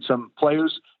added some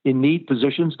players in need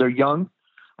positions. They're young.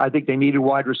 I think they needed a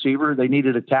wide receiver. They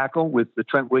needed a tackle with the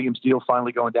Trent Williams deal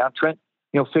finally going down. Trent,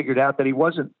 figured out that he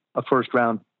wasn't a first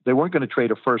round. They weren't going to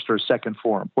trade a first or a second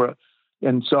for him.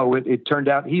 And so it turned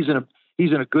out he's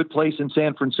in a good place in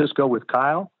San Francisco with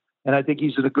Kyle. And I think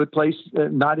he's in a good place,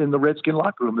 not in the Redskin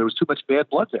locker room. There was too much bad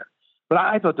blood there. But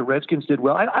I thought the Redskins did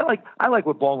well. I like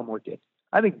what Baltimore did.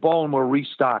 I think Baltimore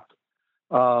restocked.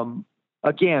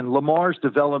 Again, Lamar's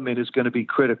development is going to be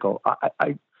critical.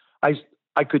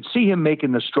 I could see him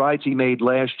making the strides he made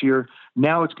last year.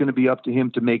 Now it's going to be up to him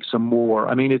to make some more.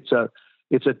 I mean, it's a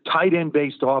tight end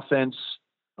based offense.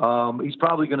 He's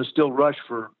probably going to still rush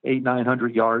for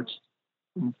 800-900 yards.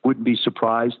 Wouldn't be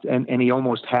surprised. And he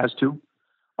almost has to.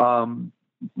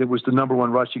 It was the number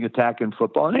 1 rushing attack in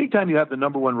football. And anytime you have the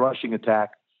number 1 rushing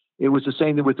attack, it was the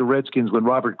same thing with the Redskins when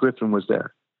Robert Griffin was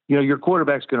there. Your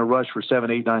quarterback's going to rush for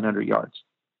 700-800-900 yards.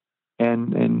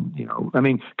 And I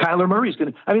mean, Kyler Murray's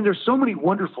going to, there's so many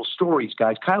wonderful stories,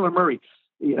 guys. Kyler Murray,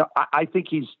 I think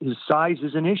his size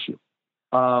is an issue.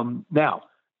 Now,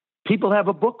 people have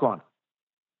a book on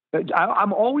him.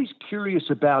 I'm always curious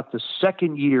about the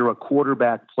second year a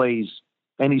quarterback plays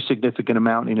any significant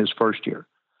amount in his first year,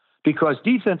 because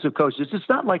defensive coaches, it's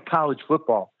not like college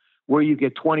football where you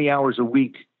get 20 hours a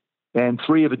week and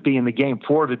 3 of it being the game,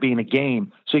 4 of it being a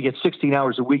game. So you get 16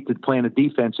 hours a week to plan a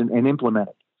defense and implement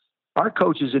it. Our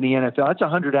coaches in the NFL, that's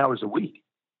 100 hours a week.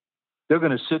 They're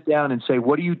going to sit down and say,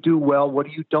 what do you do well? What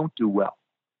do you don't do well?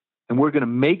 And we're going to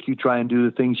make you try and do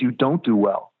the things you don't do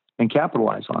well and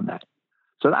capitalize on that.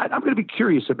 So I'm going to be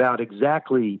curious about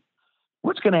exactly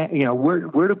what's going to,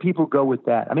 where do people go with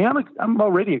that? I mean, I'm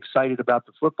already excited about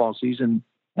the football season,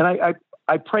 and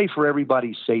I pray for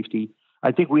everybody's safety.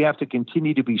 I think we have to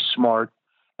continue to be smart.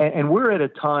 And we're at a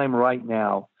time right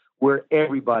now where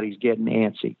everybody's getting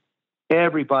antsy.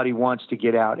 Everybody wants to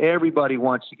get out. Everybody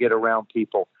wants to get around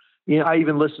people. I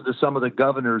even listened to some of the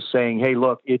governors saying, hey,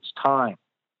 look, it's time.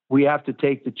 We have to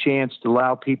take the chance to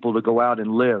allow people to go out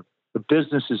and live. The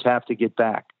businesses have to get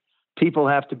back. People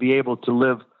have to be able to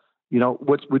live,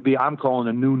 what would be, I'm calling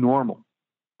a new normal,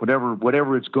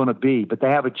 whatever it's going to be. But they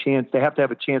have a chance. They have to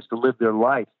have a chance to live their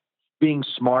life. Being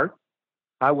smart.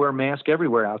 I wear a mask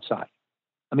everywhere outside.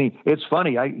 I mean, it's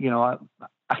funny. I get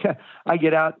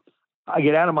out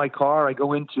of my car. I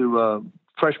go into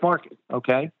Fresh Market.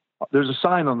 Okay. There's a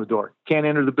sign on the door. Can't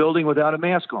enter the building without a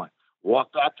mask on.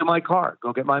 Walk back to my car.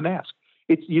 Go get my mask.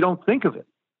 You don't think of it,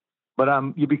 but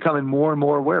you're becoming more and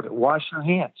more aware of it. Wash your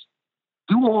hands.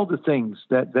 Do all the things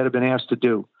that have been asked to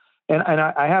do. And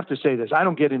I have to say this. I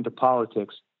don't get into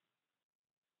politics.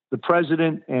 The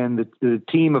president and the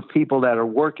team of people that are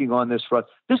working on this front,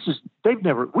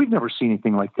 we've never seen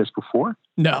anything like this before.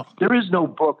 No, there is no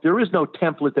book. There is no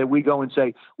template that we go and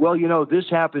say, well, this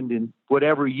happened in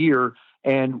whatever year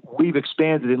and we've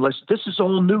expanded it. This is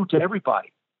all new to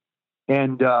everybody.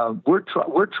 And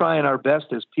we're trying our best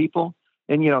as people.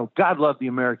 And, God love the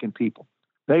American people.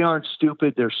 They aren't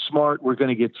stupid. They're smart. We're going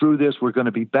to get through this. We're going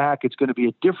to be back. It's going to be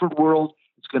a different world.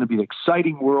 It's going to be an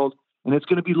exciting world. And it's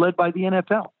going to be led by the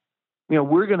NFL.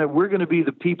 We're going to be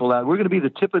the people out. We're going to be the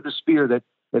tip of the spear that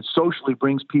socially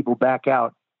brings people back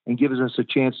out and gives us a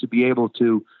chance to be able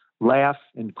to laugh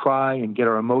and cry and get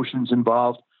our emotions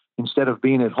involved instead of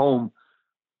being at home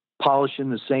polishing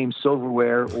the same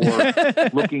silverware or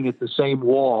looking at the same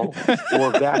wall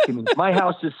or vacuuming. My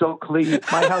house is so clean.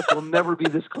 My house will never be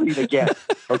this clean again.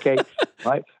 Okay.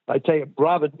 I tell you,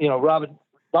 Robin,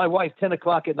 my wife, 10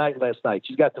 o'clock at night last night,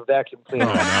 she's got the vacuum cleaner.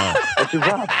 Oh, no. I said,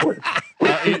 Rob,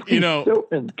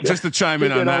 just to chime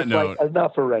in on that note, like,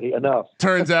 enough already, enough.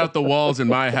 Turns out the walls in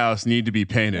my house need to be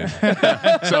painted.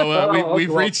 So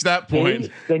we've reached that point.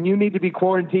 Then you need to be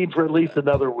quarantined for at least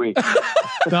another week.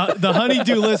 The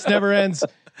honey-do list never ends.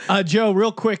 Joe,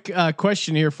 real quick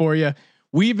question here for you.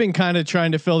 We've been kind of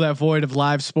trying to fill that void of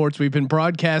live sports. We've been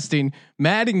broadcasting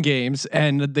Madden games,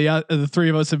 and the three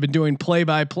of us have been doing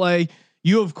play-by-play.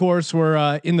 You, of course,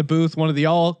 were in the booth, one of the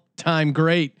all-time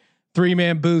great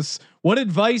 3-man booths. What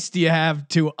advice do you have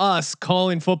to us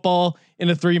calling football in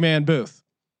a 3-man booth?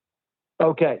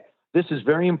 Okay, this is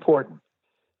very important.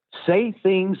 Say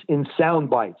things in sound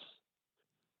bites.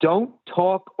 Don't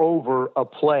talk over a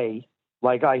play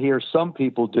like I hear some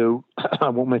people do. I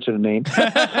won't mention a name,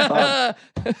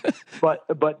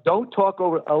 but don't talk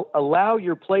over. Allow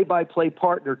your play-by-play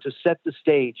partner to set the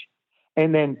stage,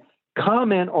 and then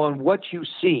comment on what you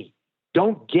see.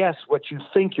 Don't guess what you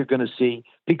think you're going to see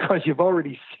because you've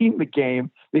already seen the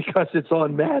game because it's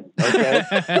on Madden. Okay,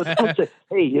 so don't say,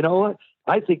 "Hey, you know what?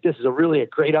 I think this is a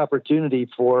great opportunity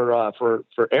for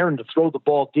Aaron to throw the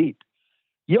ball deep."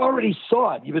 You already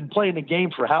saw it. You've been playing the game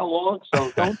for how long?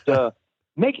 So don't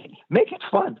make it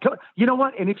fun. You know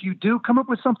what? And if you do, come up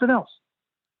with something else.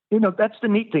 That's the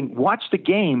neat thing. Watch the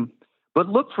game, but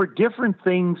look for different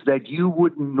things that you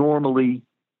wouldn't normally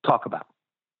talk about.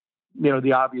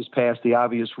 The obvious pass, the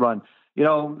obvious run.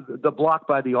 The block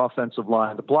by the offensive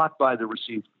line, the block by the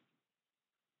receiver.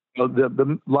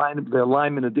 The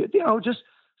alignment of just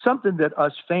something that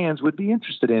us fans would be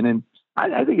interested in. And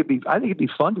I think it'd be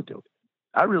fun to do it.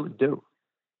 I really do.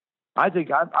 I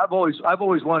think I've always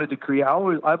wanted to create.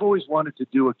 I've always wanted to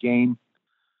do a game,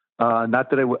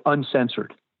 not that I were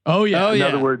uncensored. Oh yeah. In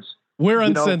other words, we're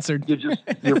uncensored.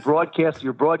 You're broadcasting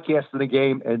the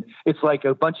game, and it's like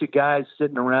a bunch of guys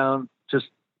sitting around, just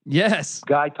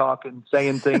guy talking,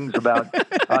 saying things about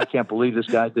I can't believe this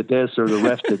guy did this or the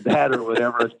ref did that or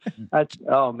whatever.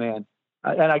 Oh man,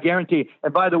 and I guarantee.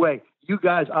 And by the way, you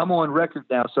guys, I'm on record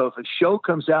now, so if a show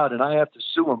comes out and I have to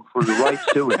sue them for the rights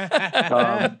to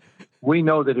it, we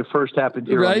know that it first happened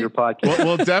here on your podcast.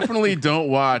 Well, definitely don't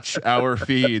watch our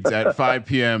feeds at 5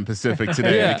 p.m. Pacific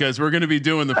today because we're going to be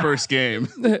doing the first game.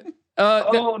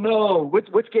 Oh no!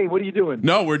 Which game? What are you doing?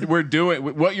 No, we're doing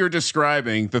what you're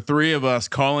describing. The three of us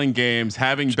calling games,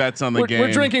 having bets on the game.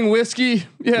 We're drinking whiskey.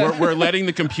 Yeah, we're letting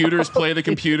the computers play the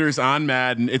computers on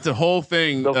Madden. It's a whole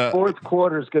thing. The fourth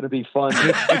quarter is going to be fun.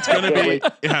 It's going to be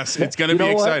it's going to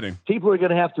be exciting. What? People are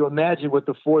going to have to imagine what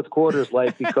the fourth quarter is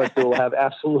like because they'll have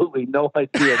absolutely no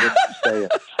idea what you're saying.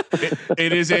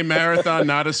 It is a marathon,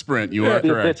 not a sprint. You are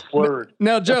correct. It's slurred.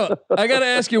 Now, Joe, I got to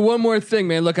ask you one more thing,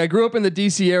 man. Look, I grew up in the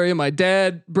DC area. My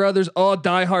dad, brothers, all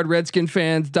diehard Redskin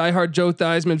fans, diehard Joe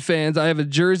Theismann fans. I have a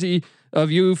jersey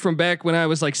of you from back when I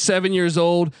was like 7 years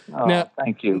old. Oh, now,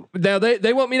 thank you. Now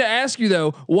they want me to ask you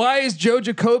though, why is Joe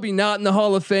Jacoby not in the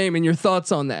Hall of Fame, and your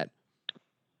thoughts on that?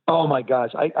 Oh my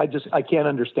gosh, I can't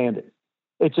understand it.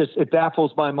 It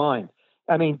baffles my mind.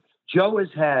 I mean, Joe has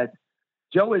had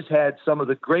some of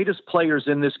the greatest players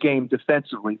in this game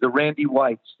defensively, the Randy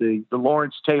Whites, the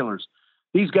Lawrence Taylors.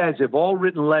 These guys have all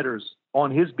written letters on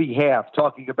his behalf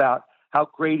talking about how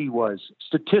great he was.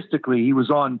 Statistically, he was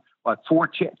on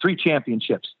three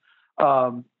championships.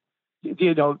 The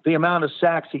amount of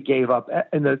sacks he gave up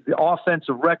and the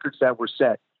offensive records that were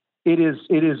set. It is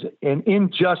an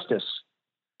injustice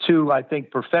to, I think,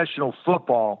 professional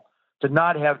football to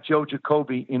not have Joe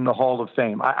Jacoby in the Hall of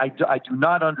Fame. I do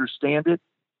not understand it.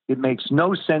 It makes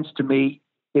no sense to me.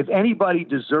 If anybody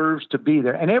deserves to be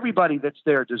there, and everybody that's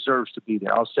there deserves to be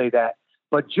there, I'll say that.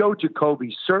 But Joe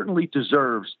Jacoby certainly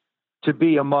deserves to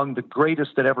be among the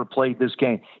greatest that ever played this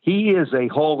game. He is a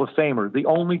Hall of Famer. The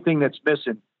only thing that's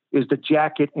missing is the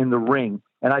jacket in the ring.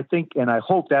 And I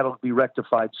hope that'll be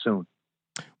rectified soon.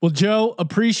 Well, Joe,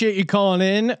 appreciate you calling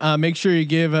in. Make sure you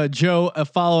give Joe a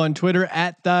follow on Twitter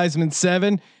at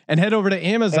Theismann7 and head over to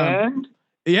Amazon.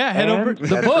 Head over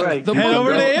to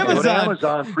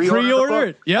Amazon. Pre-order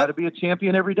it. Got to be a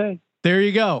champion every day. There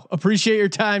you go. Appreciate your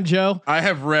time, Joe. I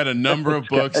have read a number of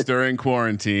books during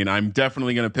quarantine. I'm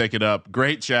definitely going to pick it up.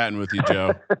 Great chatting with you,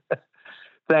 Joe.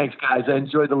 Thanks, guys. I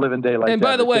enjoyed the living day. And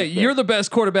by the way, you're the best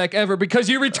quarterback ever because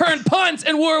you returned punts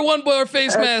and wore a one-bar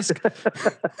face mask.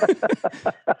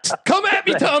 Come at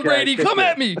me, Tom Brady. Come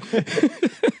at me.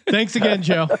 Thanks again,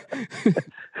 Joe.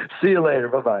 See you later.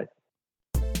 Bye-bye.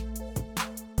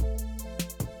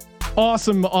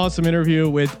 Awesome interview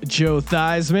with Joe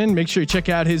Theismann. Make sure you check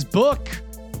out his book.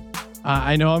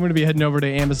 I know I'm going to be heading over to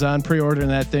Amazon, pre-ordering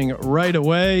that thing right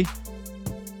away.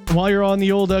 While you're on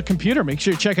the old computer, make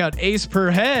sure you check out Ace Per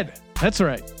Head. That's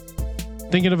right.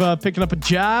 Thinking of picking up a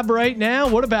job right now?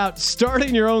 What about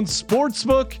starting your own sports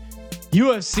book?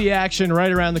 UFC action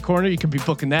right around the corner. You could be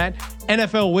booking that.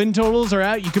 NFL win totals are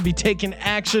out. You could be taking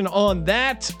action on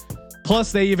that.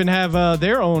 Plus, they even have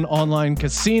their own online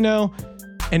casino.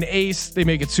 And Ace, they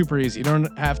make it super easy. You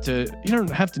don't have to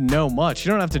know much.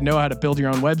 You don't have to know how to build your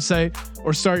own website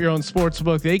or start your own sports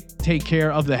book. They take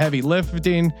care of the heavy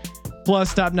lifting.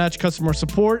 Plus, top-notch customer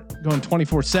support, going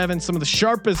 24/7. Some of the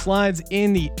sharpest lines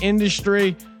in the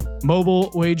industry.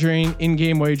 Mobile wagering,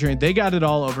 in-game wagering. They got it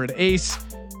all over at Ace.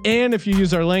 And if you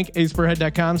use our link,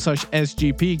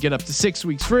 aceperhead.com/SGP, get up to 6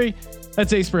 weeks free.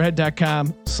 That's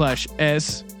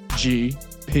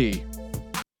aceperhead.com/SGP.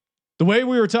 The way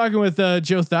we were talking with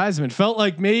Joe Theismann felt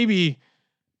like maybe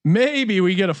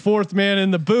we get a fourth man in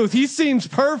the booth. He seems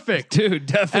perfect, dude.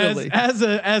 Definitely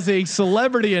as a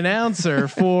celebrity announcer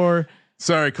for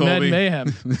sorry, Colby.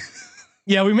 Mayhem.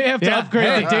 Yeah, we may have to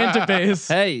upgrade the database.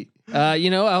 Hey,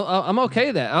 I'm okay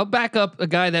with that. I'll back up a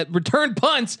guy that returned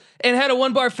punts and had a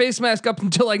 1-bar face mask up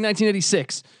until like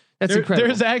 1986. That's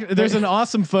incredible. There's an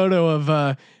awesome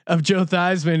photo of Joe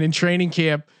Theismann in training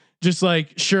camp, just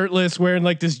like shirtless, wearing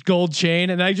like this gold chain,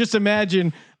 and I just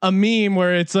imagine a meme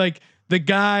where it's like the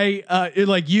guy,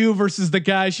 like you versus the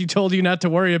guy she told you not to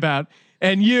worry about,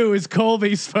 and you is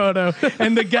Colby's photo,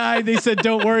 and the guy they said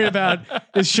don't worry about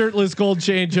is shirtless gold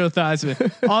chain Joe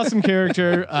Theismann. Awesome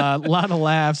character, a lot of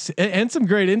laughs, and some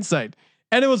great insight.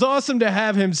 And it was awesome to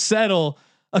have him settle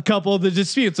a couple of the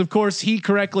disputes. Of course, he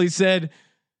correctly said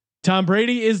Tom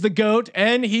Brady is the GOAT,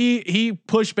 and he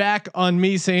pushed back on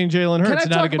me saying Jalen Hurts.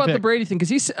 Can I talk about the Brady thing?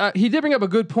 Because he did bring up a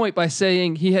good point by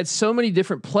saying he had so many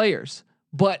different players,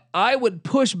 but I would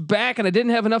push back, and I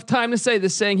didn't have enough time to say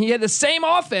this, saying he had the same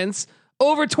offense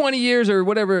over 20 years or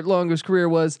whatever long his career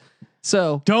was.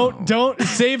 So don't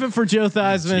save it for Joe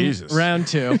Theismann round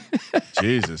 2.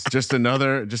 Jesus, just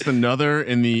another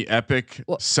in the epic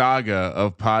saga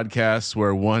of podcasts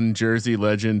where one Jersey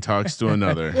legend talks to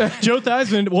another. Joe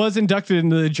Theismann was inducted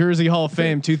into the Jersey Hall of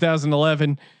Fame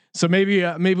 2011. So maybe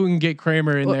we can get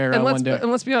Kramer in there one day.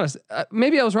 And let's be honest,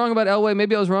 maybe I was wrong about Elway.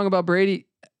 Maybe I was wrong about Brady.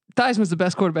 Theismann's the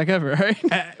best quarterback ever, right?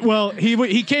 Well,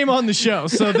 he came on the show,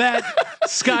 so that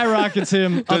skyrockets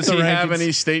him. Does up the he rankings. have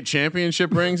any state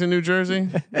championship rings in New Jersey?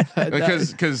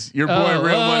 Because your boy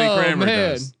Real Money Kramer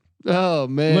does. Oh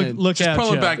man! Look just out,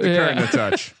 pulling Joe. back the curtain a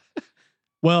touch.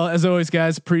 Well, as always,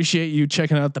 guys, appreciate you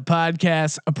checking out the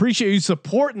podcast. Appreciate you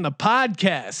supporting the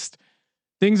podcast.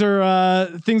 Things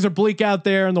are bleak out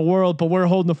there in the world, but we're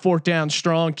holding the fort down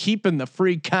strong, keeping the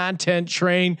free content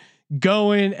train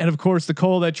going. And of course, the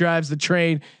coal that drives the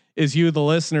train is you, the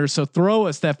listener. So throw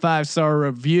us that 5-star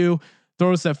review,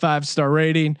 throw us that 5-star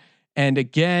rating. And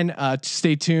again,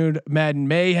 stay tuned. Madden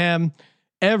Mayhem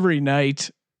every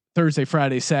night, Thursday,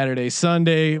 Friday, Saturday,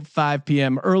 Sunday, 5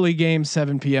 p.m. early game,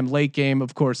 7 p.m. late game.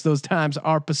 Of course, those times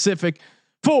are Pacific.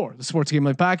 For the Sports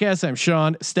Gambling Podcast, I'm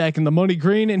Sean, stacking the money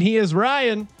green, and he is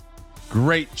Ryan.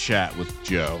 Great chat with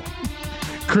Joe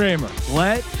Kramer.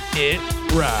 Let it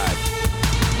ride.